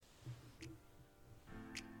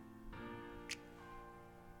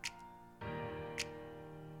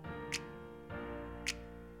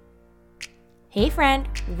Hey friend,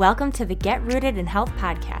 welcome to the Get Rooted in Health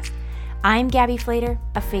podcast. I'm Gabby Flater,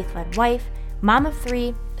 a faith-led wife, mom of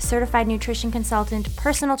 3, certified nutrition consultant,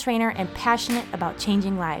 personal trainer, and passionate about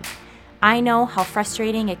changing lives. I know how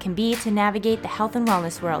frustrating it can be to navigate the health and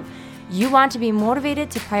wellness world. You want to be motivated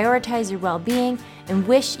to prioritize your well-being and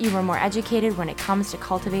wish you were more educated when it comes to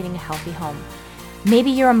cultivating a healthy home. Maybe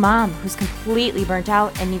you're a mom who's completely burnt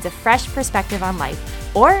out and needs a fresh perspective on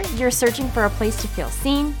life, or you're searching for a place to feel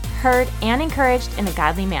seen, heard, and encouraged in a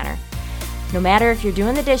godly manner. No matter if you're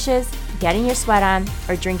doing the dishes, getting your sweat on,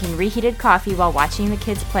 or drinking reheated coffee while watching the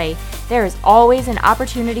kids play, there is always an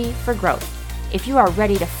opportunity for growth. If you are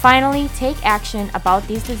ready to finally take action about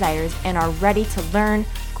these desires and are ready to learn,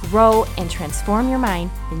 grow, and transform your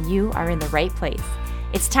mind, then you are in the right place.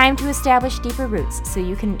 It's time to establish deeper roots so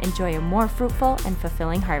you can enjoy a more fruitful and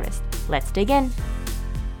fulfilling harvest. Let's dig in.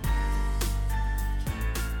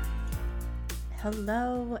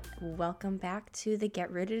 Hello, welcome back to the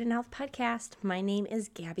Get Rooted in Health podcast. My name is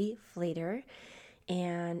Gabby Flater,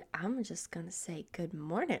 and I'm just going to say good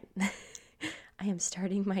morning. I am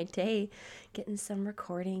starting my day getting some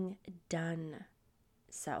recording done.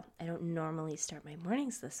 So I don't normally start my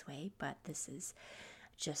mornings this way, but this is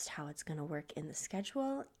just how it's going to work in the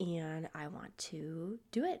schedule, and I want to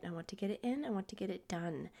do it. I want to get it in. I want to get it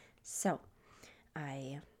done. So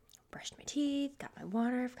I brushed my teeth, got my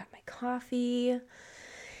water, I've got my coffee,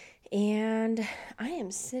 and I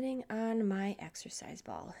am sitting on my exercise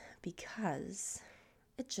ball because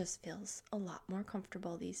it just feels a lot more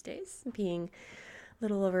comfortable these days, being a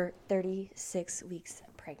little over 36 weeks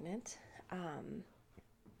pregnant.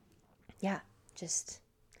 Just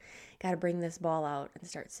got to bring this ball out and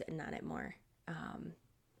start sitting on it more.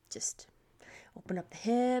 Just open up the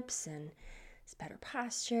hips and it's better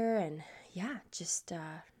posture, and just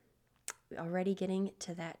already getting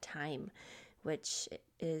to that time, which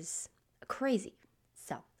is crazy.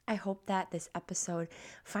 So I hope that this episode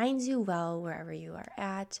finds you well wherever you are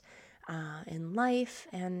at in life,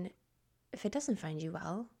 and if it doesn't find you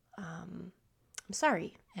well, I'm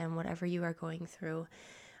sorry, and whatever you are going through,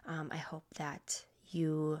 I hope that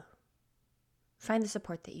you find the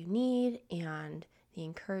support that you need and the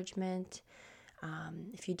encouragement.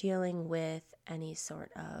 If you're dealing with any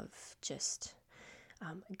sort of just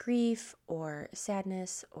grief or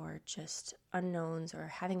sadness or just unknowns or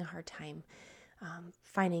having a hard time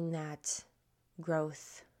finding that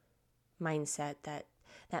growth mindset, that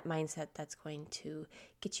mindset that's going to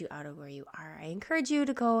get you out of where you are, I encourage you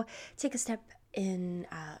to go take a step in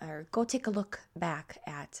or go take a look back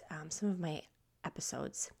at some of my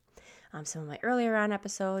episodes. Some of my earlier on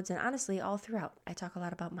episodes, and honestly, all throughout, I talk a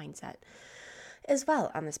lot about mindset as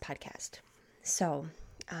well on this podcast. So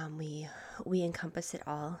we encompass it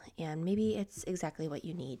all, and maybe it's exactly what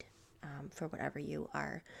you need for whatever you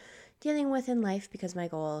are dealing with in life, because my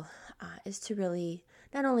goal is to really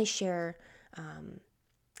not only share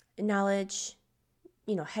knowledge,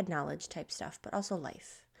 head knowledge type stuff, but also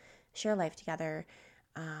share life together,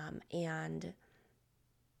 and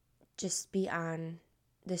just be on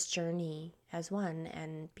this journey as one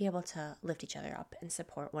and be able to lift each other up and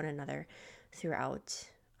support one another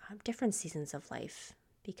throughout different seasons of life,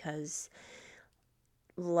 because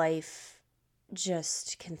life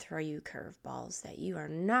just can throw you curveballs that you are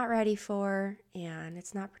not ready for, and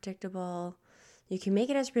it's not predictable. You can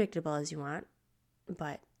make it as predictable as you want,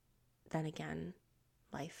 but then again,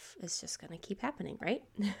 life is just going to keep happening, right?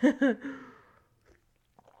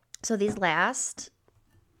 So these last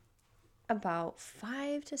about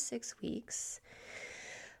 5 to 6 weeks,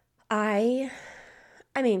 I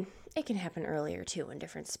mean, it can happen earlier too in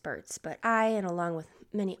different spurts, but I, and along with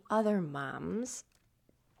many other moms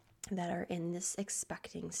that are in this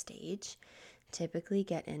expecting stage, typically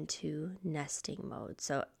get into nesting mode.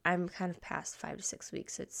 So I'm kind of past 5 to 6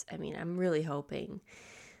 weeks. I'm really hoping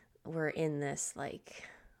we're in this like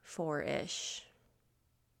 4-ish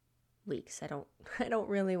weeks. I don't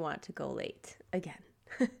really want to go late again.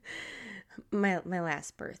 My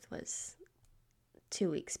last birth was 2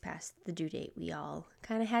 weeks past the due date we all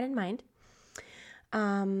kind of had in mind.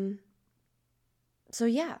 So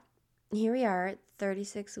yeah, here we are at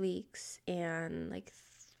 36 weeks and like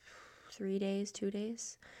 2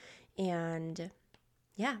 days. And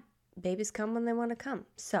yeah, babies come when they want to come.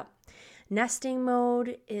 So nesting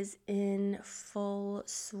mode is in full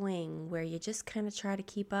swing, where you just kind of try to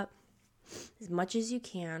keep up as much as you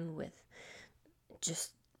can with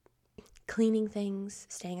just cleaning things,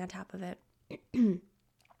 staying on top of it,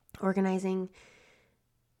 organizing,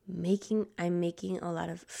 I'm making a lot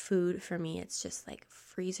of food for me. It's just like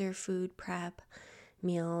freezer food prep,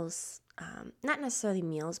 meals, not necessarily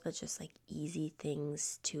meals, but just like easy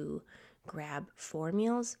things to grab for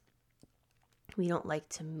meals. We don't like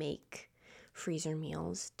to make freezer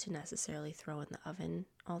meals to necessarily throw in the oven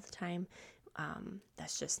all the time.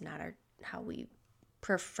 That's just not how we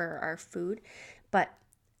prefer our food. But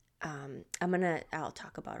I'll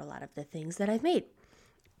talk about a lot of the things that I've made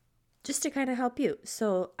just to kind of help you.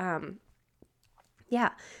 So,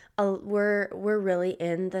 we're really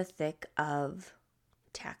in the thick of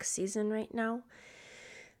tax season right now.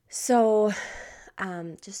 So,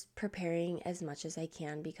 just preparing as much as I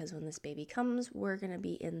can, because when this baby comes, we're going to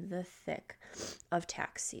be in the thick of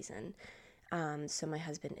tax season. So my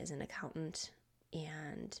husband is an accountant,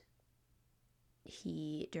 and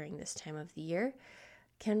he, during this time of the year,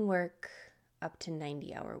 can work up to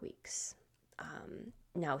 90-hour weeks.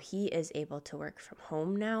 Now he is able to work from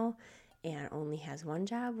home now and only has one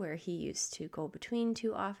job, where he used to go between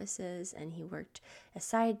two offices, and he worked a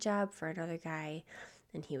side job for another guy,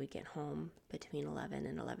 and he would get home between 11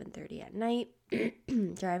 and 11:30 at night,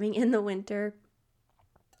 driving in the winter,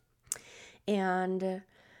 and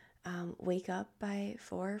wake up by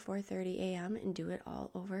 4:30 a.m. and do it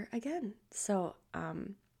all over again. So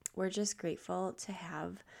we're just grateful to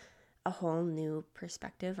have a whole new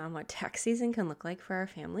perspective on what tax season can look like for our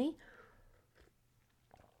family.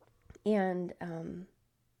 And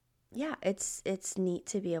it's neat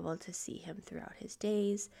to be able to see him throughout his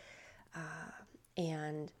days.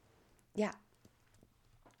 And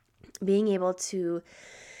being able to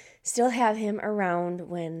still have him around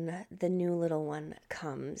when the new little one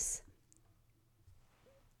comes,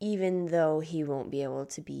 even though he won't be able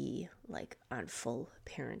to be like on full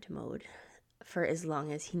parent mode for as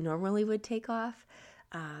long as he normally would take off.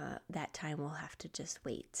 That time we'll have to just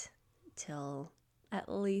wait till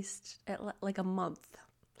at least like a month.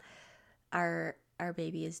 Our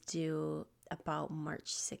baby is due about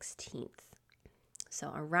March 16th.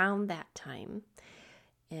 So around that time,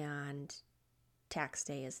 and tax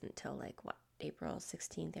day isn't until April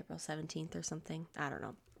 16th, April 17th or something. I don't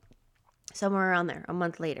know. Somewhere around there, a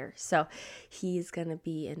month later. So he's going to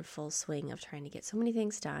be in full swing of trying to get so many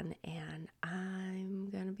things done. And I'm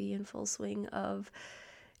going to be in full swing of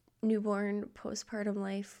newborn postpartum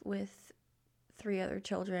life with 3 other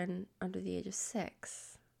children under the age of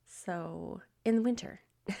 6. So in the winter,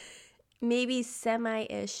 maybe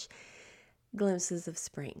semi-ish glimpses of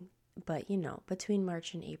spring. But, between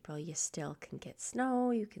March and April, you still can get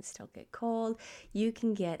snow, you can still get cold, you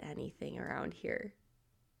can get anything around here.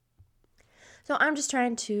 So I'm just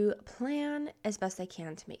trying to plan as best I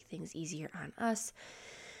can to make things easier on us.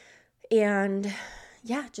 And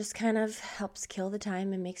just kind of helps kill the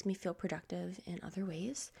time and makes me feel productive in other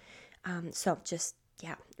ways.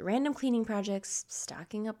 Random cleaning projects,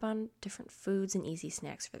 stocking up on different foods and easy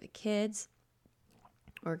snacks for the kids,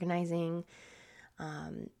 organizing,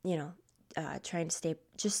 trying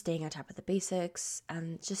to staying on top of the basics,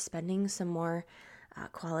 and just spending some more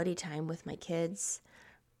quality time with my kids.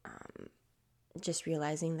 Just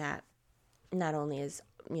realizing that not only is,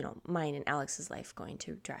 mine and Alex's life going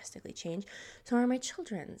to drastically change, so are my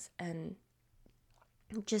children's. And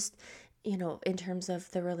just, in terms of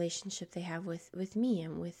the relationship they have with me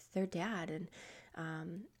and with their dad,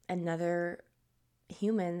 and another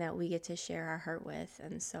human that we get to share our heart with.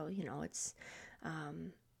 And so, it's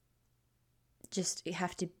just, you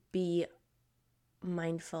have to be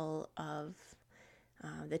mindful of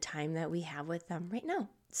the time that we have with them right now.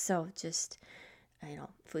 So just,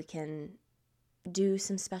 if we can do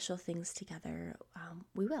some special things together,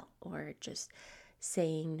 we will. Or just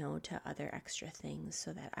saying no to other extra things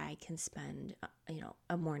so that I can spend,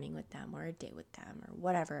 a morning with them or a day with them or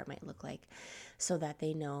whatever it might look like, so that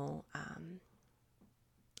they know,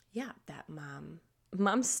 that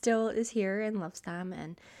mom still is here and loves them,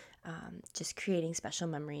 and just creating special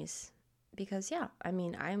memories. Because,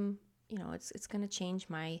 I'm, it's going to change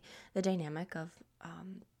the dynamic of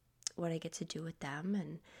what I get to do with them,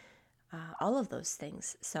 and all of those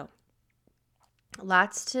things. So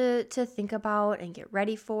lots to think about and get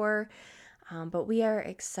ready for, but we are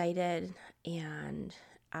excited, and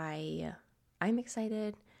I'm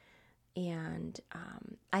excited, and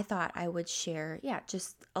I thought I would share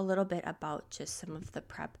just a little bit about just some of the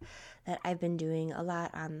prep that I've been doing a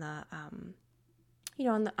lot on the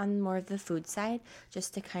on more of the food side,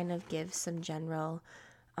 just to kind of give some general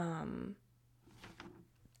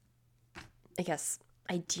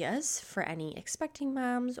ideas for any expecting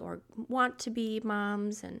moms or want to be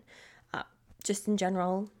moms, and just in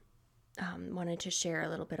general, wanted to share a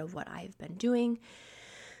little bit of what I've been doing.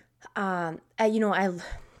 That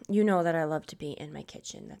I love to be in my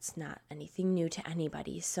kitchen. That's not anything new to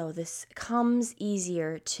anybody. So this comes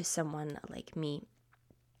easier to someone like me.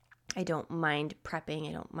 I don't mind prepping.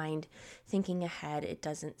 I don't mind thinking ahead. It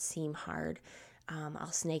doesn't seem hard.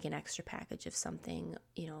 I'll snag an extra package of something.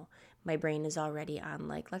 My brain is already on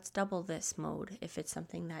like, let's double this mode if it's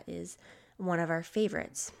something that is one of our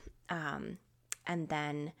favorites. And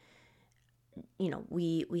then,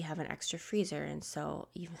 we have an extra freezer. And so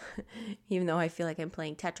even though I feel like I'm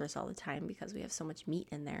playing Tetris all the time because we have so much meat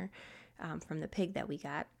in there from the pig that we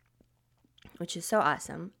got, which is so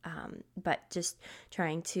awesome. But just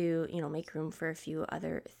trying to, make room for a few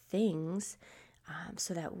other things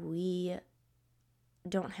so that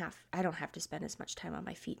I don't have to spend as much time on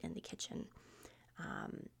my feet in the kitchen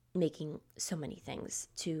making so many things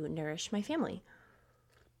to nourish my family.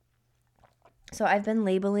 So I've been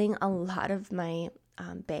labeling a lot of my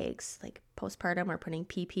bags, like postpartum, or putting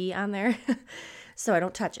PP on there so I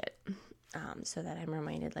don't touch it. So that I'm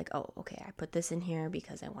reminded like, oh, okay, I put this in here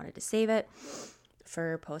because I wanted to save it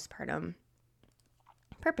for postpartum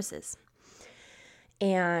purposes.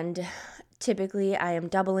 And typically I am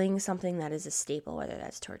doubling something that is a staple, whether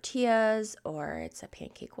that's tortillas or it's a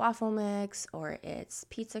pancake waffle mix or it's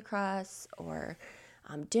pizza crusts or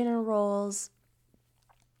dinner rolls.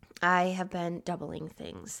 I have been doubling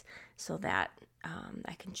things so that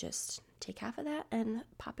I can just take half of that and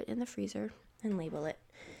pop it in the freezer and label it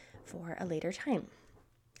for a later time.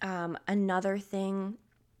 Another thing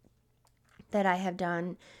that I have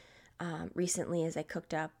done recently is I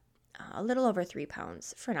cooked up a little over 3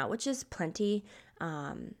 pounds for now, which is plenty.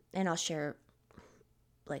 And I'll share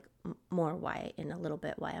like more why in a little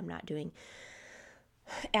bit, why I'm not doing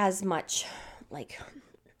as much like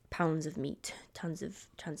pounds of meat, tons of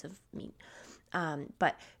meat.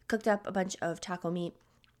 But cooked up a bunch of taco meat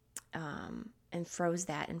and froze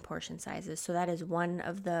that in portion sizes. So that is one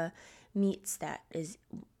of the meats that is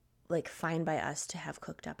like fine by us to have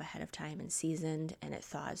cooked up ahead of time and seasoned, and it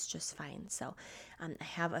thaws just fine. So I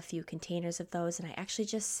have a few containers of those, and I actually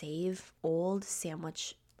just save old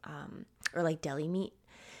sandwich or like deli meat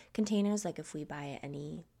containers. Like if we buy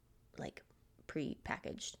any like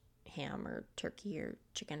pre-packaged ham or turkey or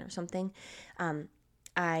chicken or something,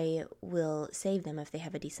 I will save them if they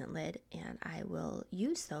have a decent lid, and I will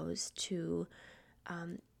use those to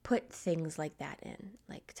put things like that in,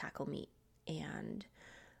 like taco meat, and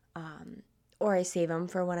or I save them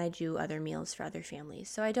for when I do other meals for other families.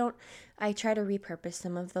 So I try to repurpose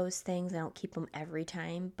some of those things. I don't keep them every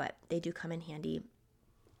time, but they do come in handy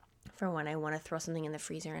for when I want to throw something in the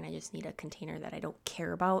freezer and I just need a container that I don't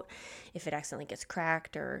care about if it accidentally gets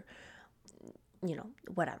cracked or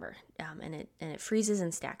whatever. And it freezes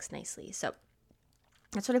and stacks nicely. So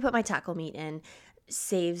that's what I put my taco meat in.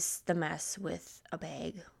 Saves the mess with a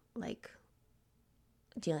bag. Like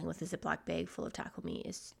dealing with a Ziploc bag full of taco meat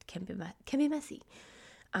can be messy.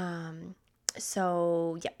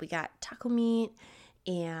 So yeah, we got taco meat,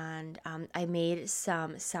 and I made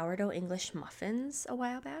some sourdough English muffins a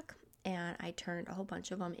while back, and I turned a whole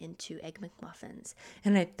bunch of them into Egg McMuffins.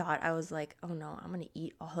 And I was like, oh no, I'm going to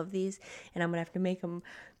eat all of these and I'm going to have to make them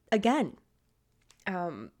again.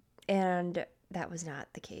 And that was not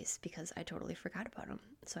the case because I totally forgot about them.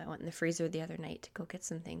 So I went in the freezer the other night to go get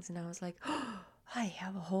some things, and I was like, oh, I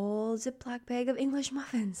have a whole Ziploc bag of English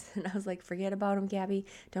muffins. And I was like, forget about them, Gabby.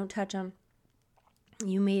 Don't touch them.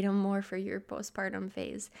 You made them more for your postpartum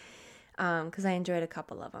phase, because I enjoyed a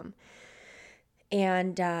couple of them.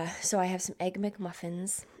 And so I have some Egg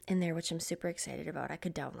McMuffins in there, which I'm super excited about. I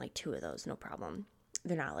could down like 2 of those, no problem.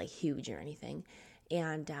 They're not like huge or anything.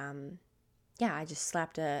 And yeah, I just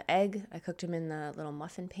slapped an egg. I cooked them in the little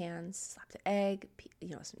muffin pans, slapped an egg,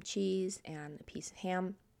 some cheese and a piece of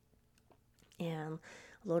ham, and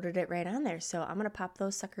loaded it right on there. So I'm going to pop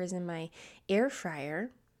those suckers in my air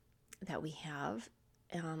fryer that we have,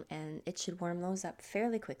 and it should warm those up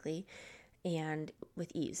fairly quickly and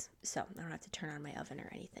with ease. So I don't have to turn on my oven or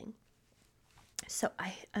anything. So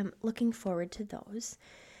I am looking forward to those.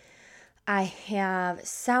 I have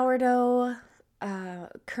sourdough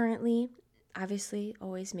currently, obviously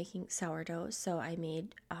always making sourdough. So I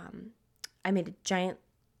made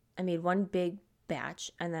one big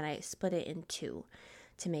batch, and then I split it in 2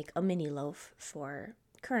 to make a mini loaf for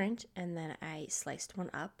current, and then I sliced one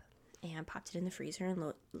up and popped it in the freezer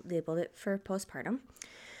and labeled it for postpartum.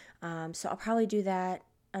 So I'll probably do that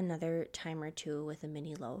another time or 2 with a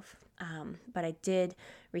mini loaf. But I did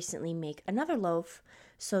recently make another loaf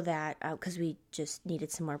so that, because we just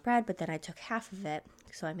needed some more bread, but then I took half of it.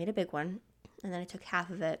 So I made a big one, and then I took half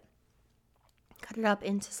of it, cut it up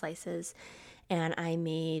into slices, and I'm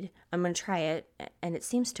going to try it, and it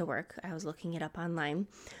seems to work. I was looking it up online,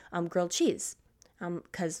 grilled cheese.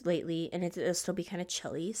 Because lately, and it'll still be kind of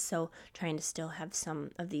chilly, so trying to still have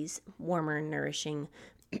some of these warmer, nourishing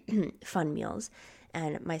fun meals.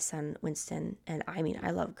 And my son Winston, and I mean,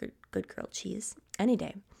 I love good grilled cheese any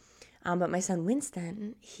day. But my son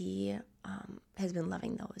Winston, he has been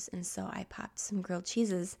loving those. And so I popped some grilled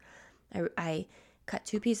cheeses. I cut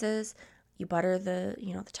 2 pieces. You butter the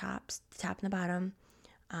top and the bottom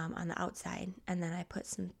on the outside. And then I put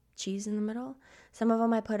some cheese in the middle. Some of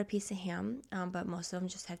them I put a piece of ham, but most of them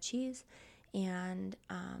just have cheese. And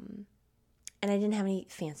I didn't have any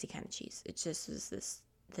fancy kind of cheese. It just was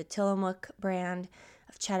the Tillamook brand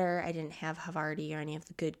of cheddar. I didn't have Havarti or any of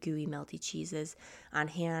the good gooey melty cheeses on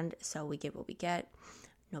hand, so we get what we get.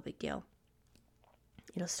 No big deal.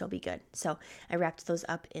 It'll still be good. So I wrapped those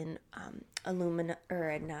up in aluminum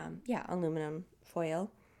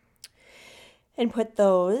foil and put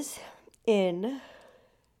those in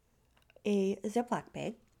a Ziploc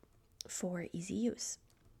bag for easy use,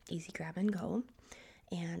 easy grab and go,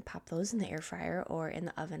 and pop those in the air fryer or in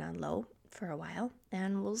the oven on low for a while,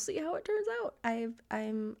 and we'll see how it turns out. I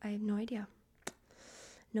have no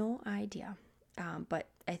idea, but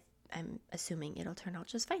I'm assuming it'll turn out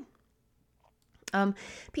just fine.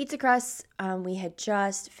 Pizza crusts, we had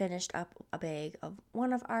just finished up a bag of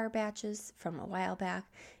one of our batches from a while back,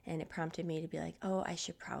 and it prompted me to be like, oh, I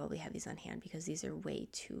should probably have these on hand because these are way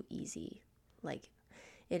too easy. Like,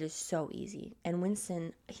 it is so easy. And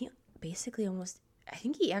Winston, he basically I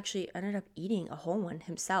think he actually ended up eating a whole one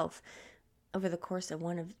himself over the course of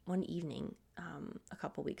one evening a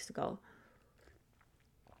couple weeks ago.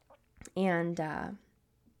 And I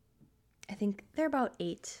think they're about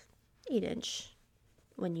 8-inch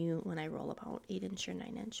when I roll about 8-inch or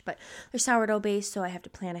 9-inch. But they're sourdough based, so I have to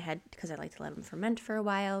plan ahead because I like to let them ferment for a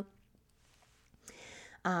while.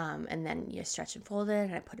 And then you stretch and fold it,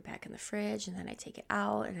 and I put it back in the fridge, and then I take it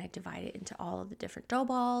out, and I divide it into all of the different dough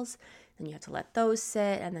balls. Then you have to let those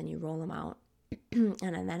sit, and then you roll them out.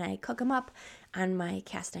 And then I cook them up on my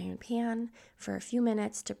cast iron pan for a few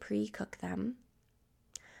minutes to pre-cook them.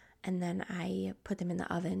 And then I put them in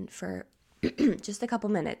the oven for just a couple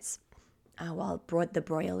minutes while the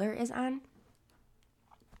broiler is on.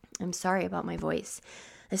 I'm sorry about my voice.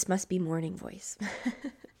 This must be morning voice.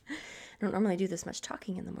 I don't normally do this much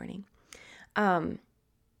talking in the morning.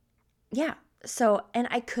 So, and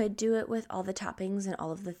I could do it with all the toppings and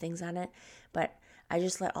all of the things on it, but I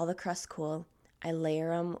just let all the crust cool. I layer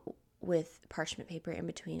them with parchment paper in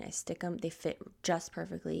between. I stick them. They fit just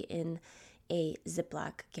perfectly in a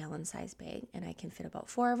Ziploc gallon-size bag, and I can fit about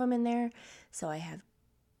 4 of them in there. So I have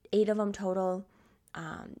 8 of them total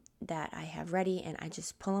that I have ready, and I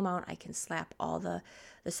just pull them out. I can slap all the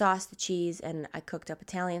sauce, the cheese, and I cooked up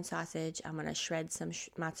Italian sausage. I'm going to shred some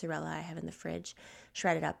mozzarella I have in the fridge,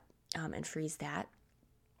 shred it up, and freeze that.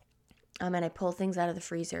 And I pull things out of the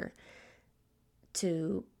freezer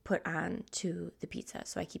to put on to the pizza.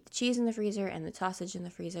 So I keep the cheese in the freezer and the sausage in the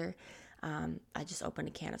freezer. I just open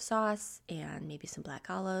a can of sauce and maybe some black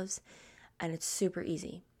olives, and it's super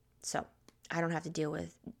easy. So I don't have to deal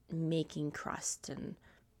with making crust and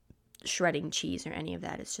shredding cheese or any of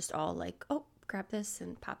that. It's just all like, oh, grab this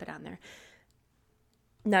and pop it on there.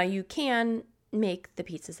 Now you can make the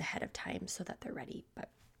pizzas ahead of time so that they're ready, but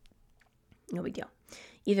no big deal.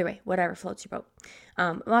 Either way, whatever floats your boat.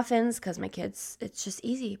 Muffins, because my kids, it's just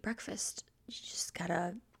easy. Breakfast. You just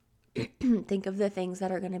gotta think of the things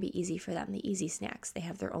that are going to be easy for them, the easy snacks. They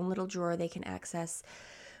have their own little drawer they can access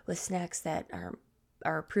with snacks that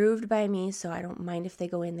are approved by me, so I don't mind if they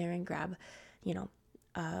go in there and grab,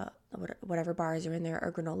 whatever bars are in there,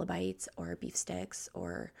 or granola bites, or beef sticks,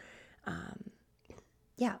 or,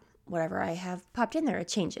 whatever I have popped in there. It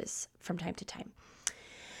changes from time to time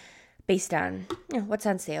based on, what's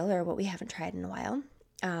on sale or what we haven't tried in a while.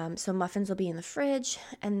 So muffins will be in the fridge,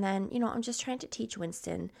 and then, I'm just trying to teach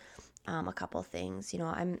Winston a couple things. I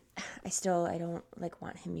don't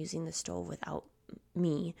want him using the stove without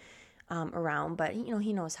me around, but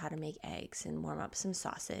he knows how to make eggs and warm up some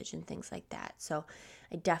sausage and things like that. So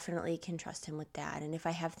I definitely can trust him with that. And if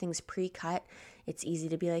I have things pre-cut, it's easy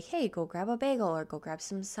to be like, hey, go grab a bagel or go grab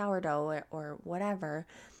some sourdough or whatever.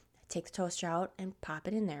 Take the toaster out and pop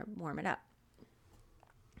it in there, warm it up.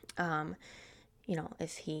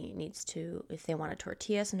 If they want a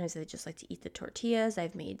tortilla, sometimes they just like to eat the tortillas. I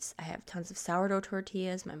have tons of sourdough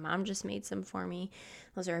tortillas. My mom just made some for me.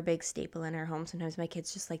 Those are a big staple in our home. Sometimes my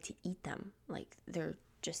kids just like to eat them. Like, they're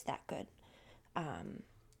just that good.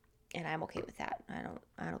 And I'm okay with that.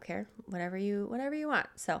 I don't care. Whatever you want.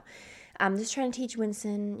 So I'm just trying to teach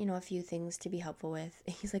Winston, a few things to be helpful with.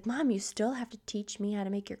 He's like, Mom, you still have to teach me how to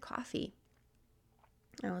make your coffee.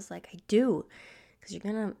 And I was like, I do. Because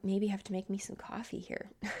you're going to maybe have to make me some coffee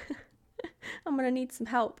here. I'm going to need some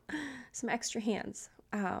help, some extra hands.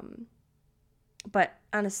 But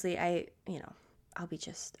honestly, I'll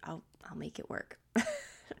make it work.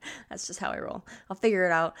 That's just how I roll. I'll figure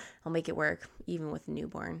it out. I'll make it work, even with a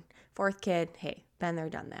newborn. Fourth kid, hey, been there,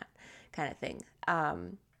 done that kind of thing.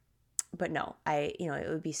 But no, it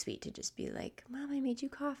would be sweet to just be like, Mom, I made you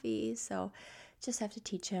coffee. So just have to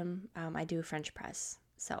teach him. I do a French press.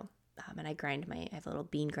 So, and I have a little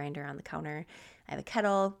bean grinder on the counter. I have a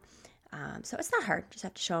kettle. So it's not hard. Just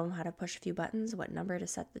have to show him how to push a few buttons, what number to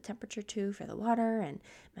set the temperature to for the water, and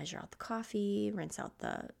measure out the coffee, rinse out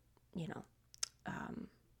the,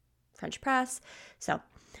 French press. So,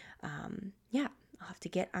 yeah, I'll have to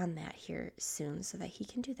get on that here soon so that he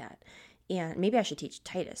can do that. And maybe I should teach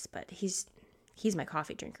Titus, but he's my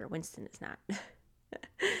coffee drinker. Winston is not.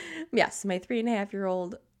 Yes, my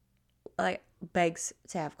 3.5-year-old begs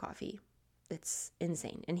to have coffee. It's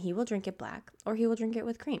insane. And he will drink it black or he will drink it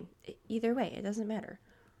with cream. Either way, it doesn't matter.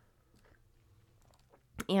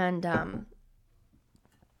 And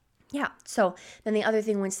yeah, so then the other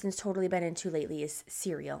thing Winston's totally been into lately is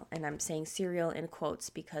cereal. And I'm saying cereal in quotes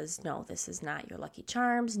because no, this is not your Lucky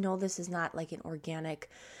Charms. No, this is not like an organic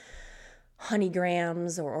Honey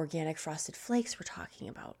Grams or organic Frosted Flakes we're talking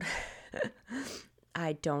about.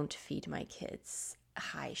 I don't feed my kids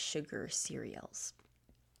high sugar cereals.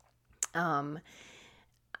 What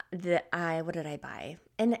did I buy?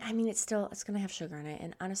 And I mean, it's gonna have sugar in it.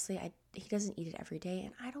 And honestly, he doesn't eat it every day,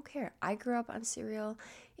 and I don't care. I grew up on cereal.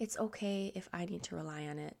 It's okay if I need to rely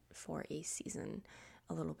on it for a season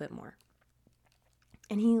a little bit more.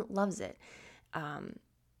 And he loves it.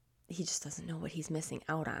 He just doesn't know what he's missing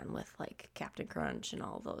out on with like Captain Crunch and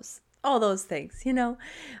all those things,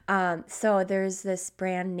 So there's this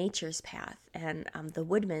brand, Nature's Path, and the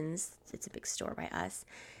Woodman's, it's a big store by us,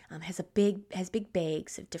 has big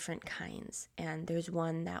bags of different kinds. And there's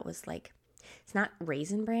one that was like, it's not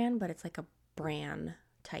Raisin Bran, but it's like a bran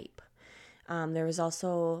type. There was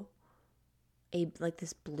also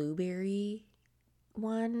this blueberry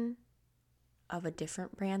one of a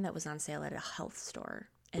different brand that was on sale at a health store,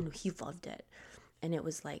 and he loved it. And it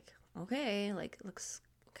was like, okay, like it looks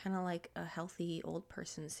kind of like a healthy old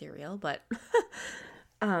person cereal, but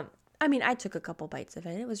I mean, I took a couple bites of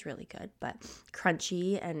it. It was really good, but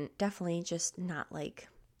crunchy and definitely just not like,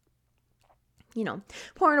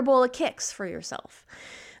 pouring a bowl of Kix for yourself.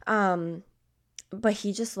 But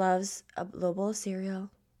he just loves a little bowl of cereal.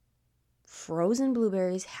 Frozen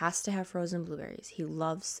blueberries, has to have frozen blueberries. He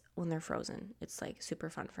loves when they're frozen. It's like super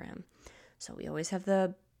fun for him. So we always have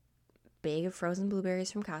the bag of frozen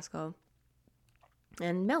blueberries from Costco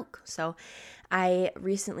and milk. So I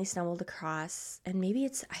recently stumbled across, and maybe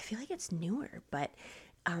I feel like it's newer, but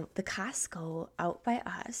the Costco out by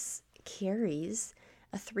us carries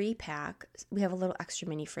a 3-pack. We have a little extra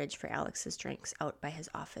mini fridge for Alex's drinks out by his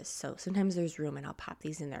office. So sometimes there's room and I'll pop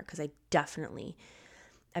these in there because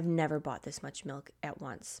I've never bought this much milk at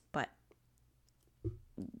once, but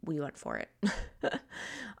we went for it.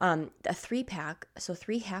 A 3-pack, so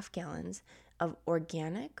 3 half gallons of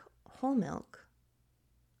organic whole milk,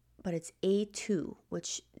 but it's A2,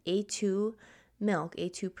 which A2 milk,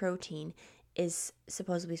 A2 protein is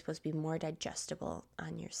supposed to be more digestible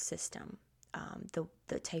on your system.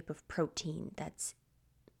 The type of protein that's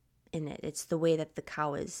in it. It's the way that the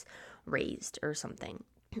cow is raised or something,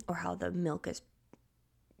 or how the milk is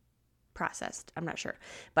processed. I'm not sure.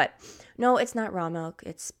 But no, it's not raw milk.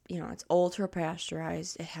 It's, it's ultra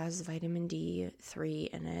pasteurized. It has vitamin D3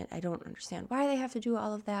 in it. I don't understand why they have to do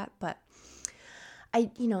all of that, but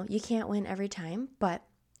you can't win every time, but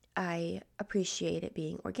I appreciate it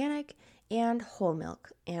being organic and whole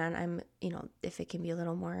milk. And I'm, if it can be a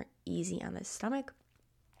little more easy on the stomach,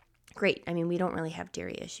 great. I mean, we don't really have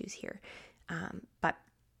dairy issues here. But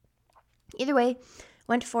either way,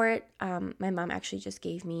 went for it. My mom actually just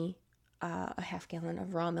gave me a half gallon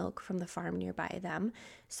of raw milk from the farm nearby them.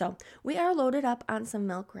 So we are loaded up on some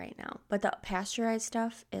milk right now. But the pasteurized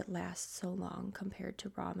stuff, it lasts so long compared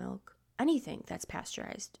to raw milk. Anything that's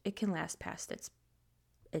pasteurized, it can last past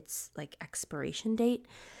its like expiration date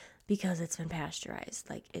because it's been pasteurized.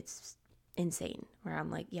 Like, it's insane. Where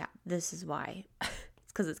I'm like, yeah, this is why. It's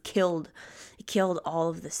because it killed all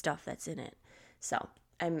of the stuff that's in it. So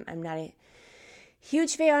I'm not a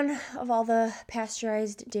huge fan of all the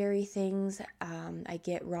pasteurized dairy things. I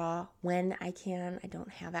get raw when I can. I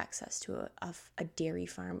don't have access to a dairy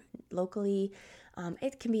farm locally.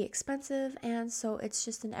 It can be expensive, and so it's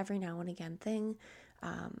just an every now and again thing.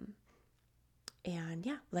 And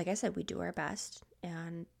yeah, like I said, we do our best,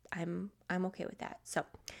 and I'm okay with that. So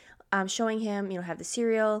showing him, have the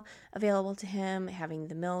cereal available to him, having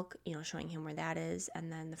the milk, showing him where that is,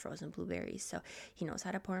 and then the frozen blueberries. So he knows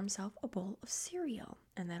how to pour himself a bowl of cereal,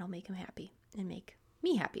 and that'll make him happy and make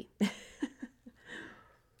me happy.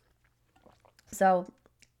 So,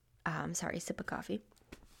 sorry, sip of coffee.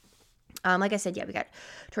 Like I said, we got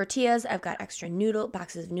tortillas. I've got extra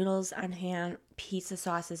boxes of noodles on hand, pizza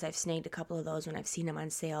sauces. I've snagged a couple of those when I've seen them on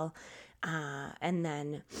sale. And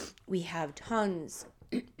then we have tons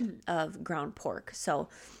of ground pork. So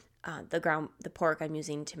the pork I'm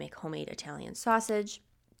using to make homemade Italian sausage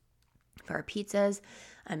for our pizzas.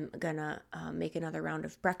 I'm gonna make another round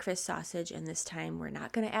of breakfast sausage, and this time we're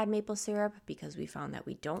not gonna add maple syrup because we found that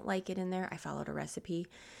we don't like it in there. I followed a recipe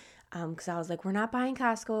because I was like, we're not buying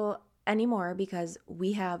Costco anymore because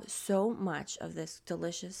we have so much of this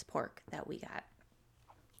delicious pork that we got.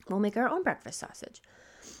 We'll make our own breakfast sausage.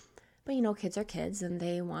 But, kids are kids and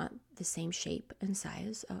they want the same shape and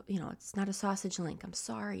size. It's not a sausage link. I'm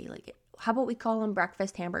sorry. Like, how about we call them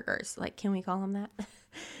breakfast hamburgers? Like, can we call them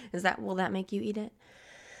that? Will that make you eat it?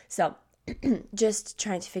 So just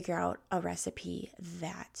trying to figure out a recipe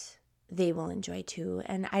that they will enjoy too.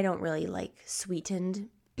 And I don't really like sweetened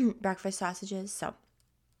breakfast sausages. So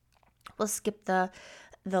we'll skip the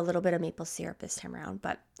little bit of maple syrup this time around.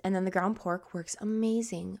 And then the ground pork works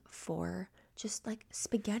amazing for just like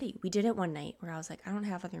spaghetti. We did it one night where I was like, I don't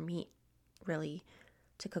have other meat really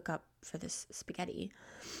to cook up for this spaghetti.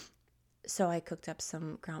 So I cooked up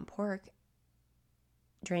some ground pork,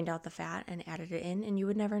 drained out the fat and added it in, and you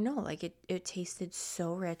would never know. Like it tasted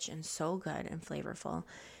so rich and so good and flavorful.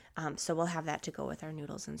 So we'll have that to go with our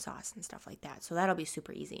noodles and sauce and stuff like that. So that'll be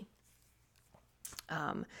super easy.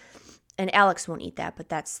 And Alex won't eat that, but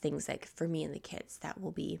that's things like for me and the kids that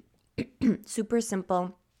will be super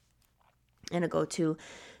simple and a go-to.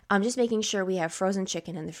 Just making sure we have frozen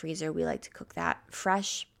chicken in the freezer. We like to cook that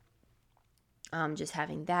fresh. Just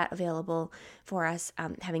having that available for us.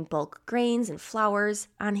 Having bulk grains and flours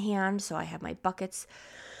on hand. So I have my buckets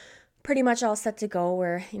pretty much all set to go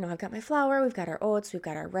where, I've got my flour, we've got our oats, we've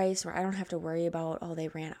got our rice, where I don't have to worry about, they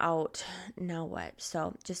ran out, now what?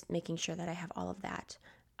 So just making sure that I have all of that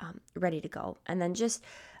ready to go. And then just,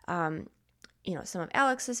 some of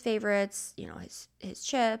Alex's favorites, his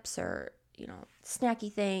chips or,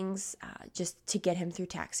 snacky things, just to get him through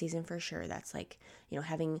tax season for sure. That's like,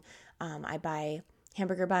 having, I buy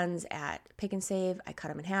hamburger buns at Pick and Save. I cut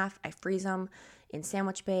them in half. I freeze them in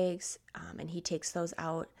sandwich bags, and he takes those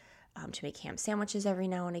out to make ham sandwiches every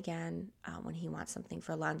now and again when he wants something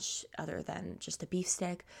for lunch other than just a beef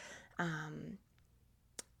stick. I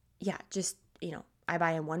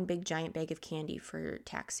buy him one big giant bag of candy for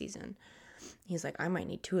tax season. He's like, I might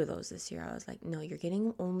need 2 of those this year. I was like, no, you're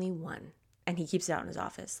getting only 1. And he keeps it out in his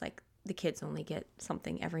office. Like, the kids only get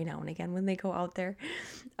something every now and again when they go out there.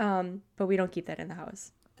 But we don't keep that in the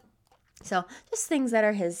house. So just things that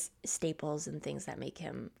are his staples and things that make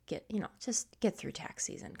him just get through tax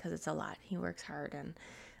season, because it's a lot. He works hard and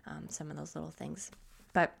some of those little things.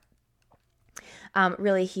 But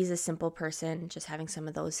really, he's a simple person, just having some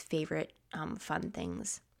of those favorite fun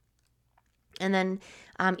things. And then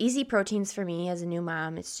easy proteins for me as a new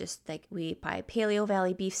mom, it's just like we buy Paleo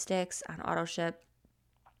Valley beef sticks on auto ship.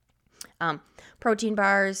 Protein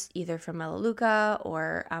bars, either from Melaleuca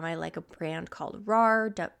or I like a brand called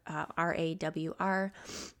RAWR, RAWR.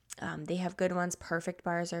 They have good ones. Perfect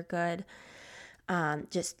bars are good.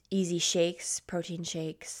 Just easy shakes, protein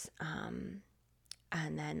shakes. And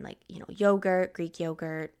then yogurt, Greek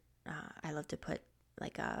yogurt. I love to put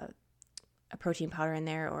like a protein powder in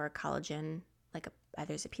there or a collagen,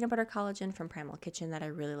 there's a peanut butter collagen from Primal Kitchen that I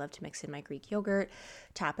really love to mix in my Greek yogurt,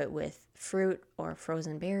 top it with fruit or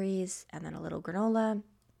frozen berries, and then a little granola.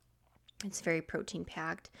 It's very protein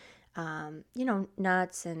packed.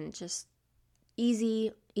 Nuts and just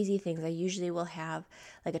easy things. I usually will have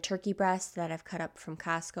like a turkey breast that I've cut up from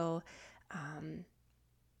Costco,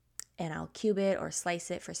 and I'll cube it or slice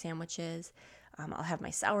it for sandwiches. I'll have my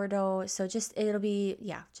sourdough. So it'll be,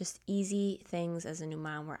 just easy things as a new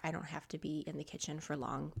mom where I don't have to be in the kitchen for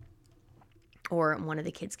long, or one of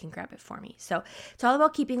the kids can grab it for me. So it's all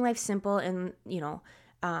about keeping life simple and,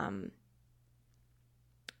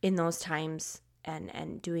 in those times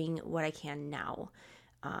and doing what I can now.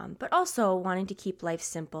 But also wanting to keep life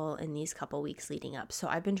simple in these couple weeks leading up. So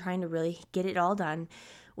I've been trying to really get it all done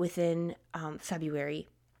within February.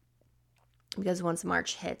 Because once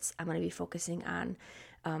March hits, I'm going to be focusing on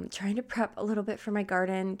trying to prep a little bit for my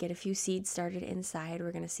garden, get a few seeds started inside.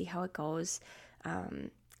 We're going to see how it goes.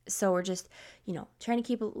 So we're just, trying to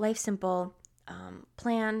keep life simple,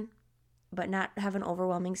 plan but not have an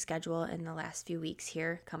overwhelming schedule in the last few weeks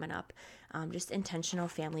here coming up. Just intentional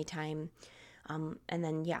family time. And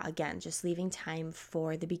then, yeah, again, just leaving time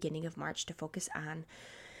for the beginning of March to focus on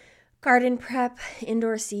garden prep,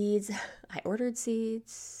 indoor seeds. I ordered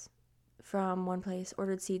seeds from one place,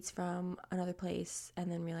 ordered seeds from another place, and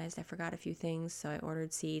then realized I forgot a few things. So I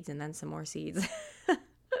ordered seeds and then some more seeds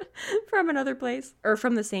from another place, or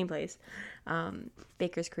from the same place,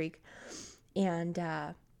 Baker's Creek. And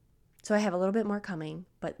so I have a little bit more coming,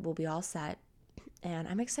 but we'll be all set. And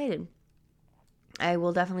I'm excited. I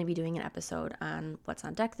will definitely be doing an episode on what's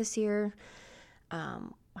on deck this year,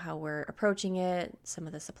 how we're approaching it, some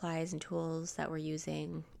of the supplies and tools that we're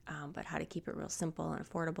using, but how to keep it real simple and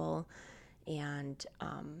affordable. And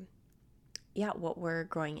what we're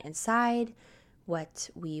growing inside, what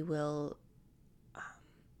we will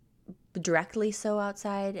directly sow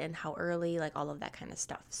outside, and how early, like all of that kind of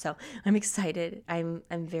stuff. So I'm excited. I'm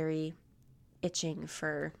very itching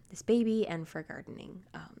for this baby and for gardening.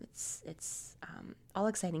 It's all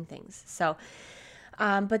exciting things. So,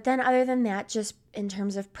 but then other than that, just in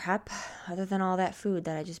terms of prep, other than all that food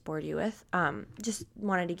that I just bored you with, just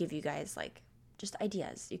wanted to give you guys like just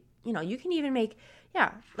ideas. You know, you can even make,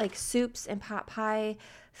 like soups and pot pie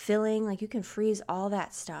filling. Like you can freeze all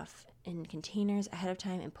that stuff in containers ahead of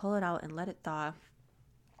time and pull it out and let it thaw.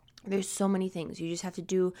 There's so many things. You just have to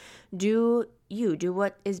do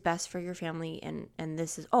what is best for your family. And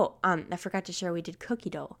this is, I forgot to share, we did cookie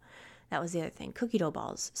dough. That was the other thing, cookie dough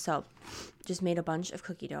balls. So just made a bunch of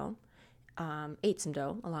cookie dough, ate some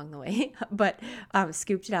dough along the way, but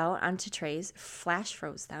scooped it out onto trays, flash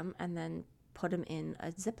froze them, and then put them in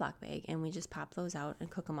a Ziploc bag, and we just pop those out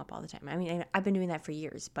and cook them up all the time. I mean, I've been doing that for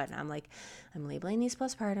years, but I'm labeling these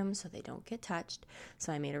postpartum so they don't get touched.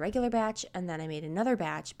 So I made a regular batch, and then I made another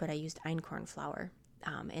batch, but I used einkorn flour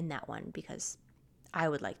in that one because I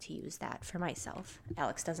would like to use that for myself.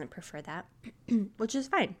 Alex doesn't prefer that, which is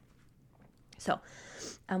fine. So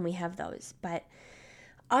we have those. But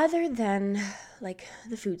other than like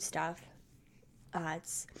the food stuff,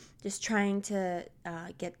 it's just trying to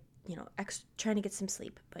get trying to get some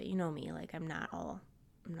sleep. But you know me, like I'm not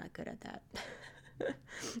good at that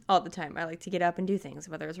all the time. I like to get up and do things,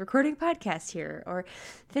 whether it's recording a podcast here or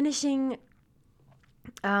finishing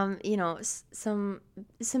some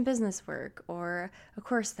business work or a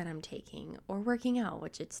course that I'm taking or working out,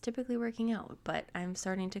 which it's typically working out, but I'm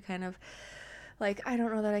starting to kind of like, I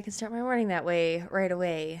don't know that I can start my morning that way right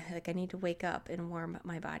away. Like I need to wake up and warm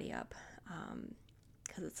my body up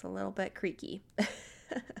because it's a little bit creaky.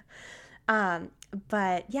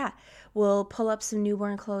 But yeah, we'll pull up some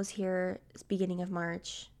newborn clothes here. It's beginning of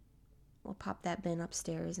March. We'll pop that bin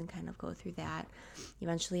upstairs and kind of go through that.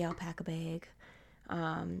 Eventually I'll pack a bag.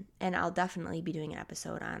 And I'll definitely be doing an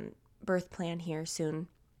episode on birth plan here soon.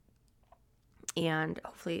 And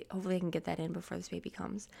hopefully I can get that in before this baby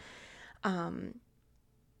comes.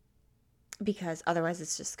 Because otherwise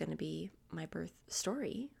it's just going to be my birth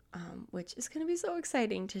story, which is going to be so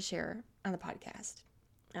exciting to share on the podcast.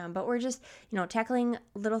 But we're just, tackling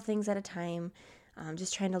little things at a time,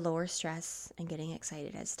 just trying to lower stress and getting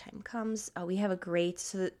excited as time comes. We have a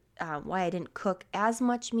great, why I didn't cook as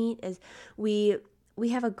much meat is we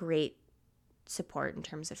have a great support in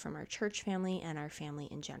terms of from our church family and our family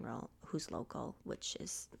in general, who's local, which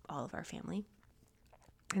is all of our family.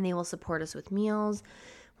 And they will support us with meals,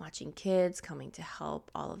 watching kids, coming to help,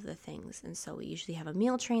 all of the things. And so we usually have a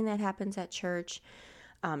meal train that happens at church.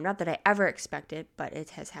 Not that I ever expect it, but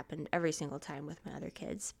it has happened every single time with my other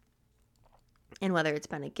kids. And whether it's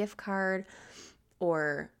been a gift card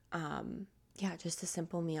or, just a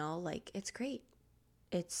simple meal, like it's great.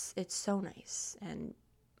 It's so nice. And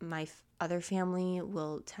my other family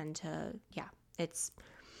will tend to,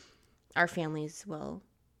 our families will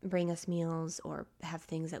bring us meals or have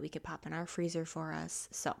things that we could pop in our freezer for us.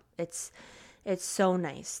 So it's so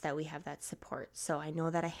nice that we have that support. So I know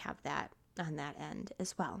that I have that on that end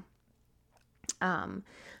as well.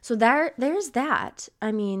 So there's that.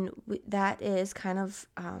 I mean, that is kind of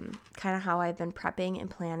how I've been prepping and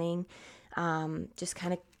planning, just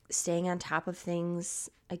kind of staying on top of things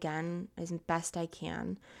again as best I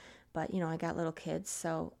can. But, I got little kids,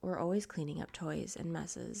 so we're always cleaning up toys and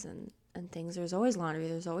messes and things. There's always laundry,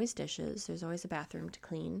 there's always dishes, there's always a bathroom to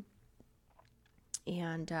clean,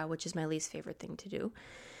 and which is my least favorite thing to do.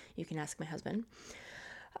 You can ask my husband.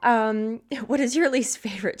 What is your least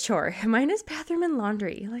favorite chore? Mine is bathroom and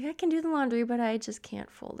laundry. Like I can do the laundry, but I just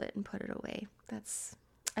can't fold it and put it away.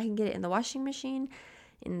 I can get it in the washing machine,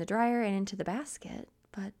 in the dryer, and into the basket.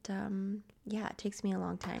 But, it takes me a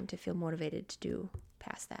long time to feel motivated to do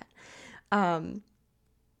past that.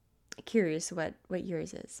 curious what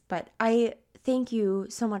yours is. But I thank you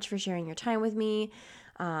so much for sharing your time with me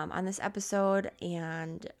on this episode.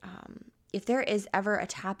 And if there is ever a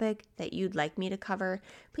topic that you'd like me to cover,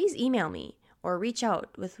 please email me or reach out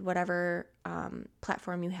with whatever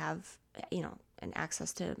platform you have, and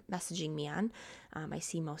access to messaging me on. I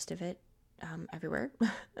see most of it everywhere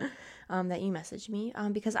that you message me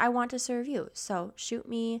because I want to serve you. So shoot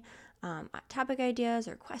me topic ideas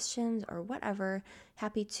or questions or whatever.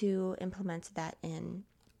 Happy to implement that in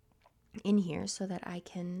here so that I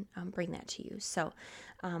can bring that to you. So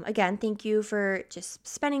again, thank you for just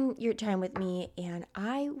spending your time with me, and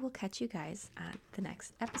I will catch you guys on the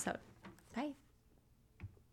next episode.